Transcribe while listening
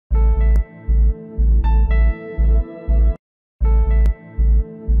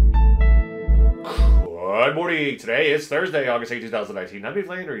Good morning. Today is Thursday, August 8, 2019. I'm Dave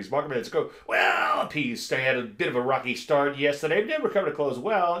Landry. Market minutes ago. Well, peace. They had a bit of a rocky start yesterday. Did recover to close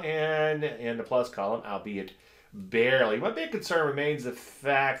well and in the plus column, albeit barely. My big concern remains the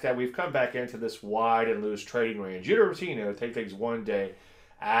fact that we've come back into this wide and loose trading range. You know, routine, take things one day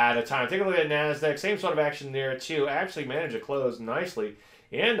at a time. Take a look at NASDAQ. Same sort of action there, too. Actually managed to close nicely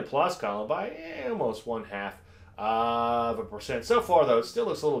in the plus column by almost 0.5%. So far, though, it still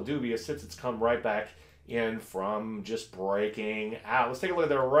looks a little dubious since it's come right back in from just breaking out. Let's take a look at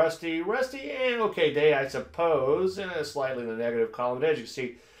the Rusty and okay day, I suppose, slightly in the negative column. As you can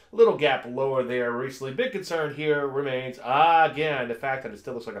see, a little gap lower there recently. Big concern here remains, again, the fact that it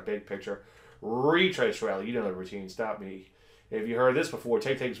still looks like a big picture retrace rally. You know the routine. Stop me if you heard this before.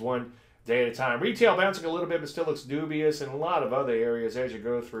 Take things one day at a time. Retail bouncing a little bit, but still looks dubious in a lot of other areas as you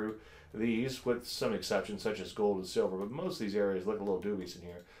go through these, with some exceptions such as gold and silver, but most of these areas look a little dubious in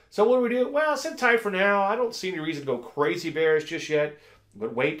here. So what do? Well, sit tight for now. I don't see any reason to go crazy bearish just yet,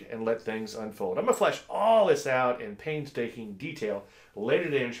 but wait and let things unfold. I'm going to flesh all this out in painstaking detail later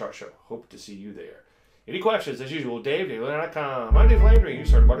today in Chart Show. Hope to see you there. Any questions, as usual, Dave, DaveLandry.com. I'm Dave Landry. You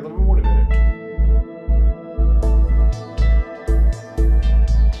started Market a little more in a minute.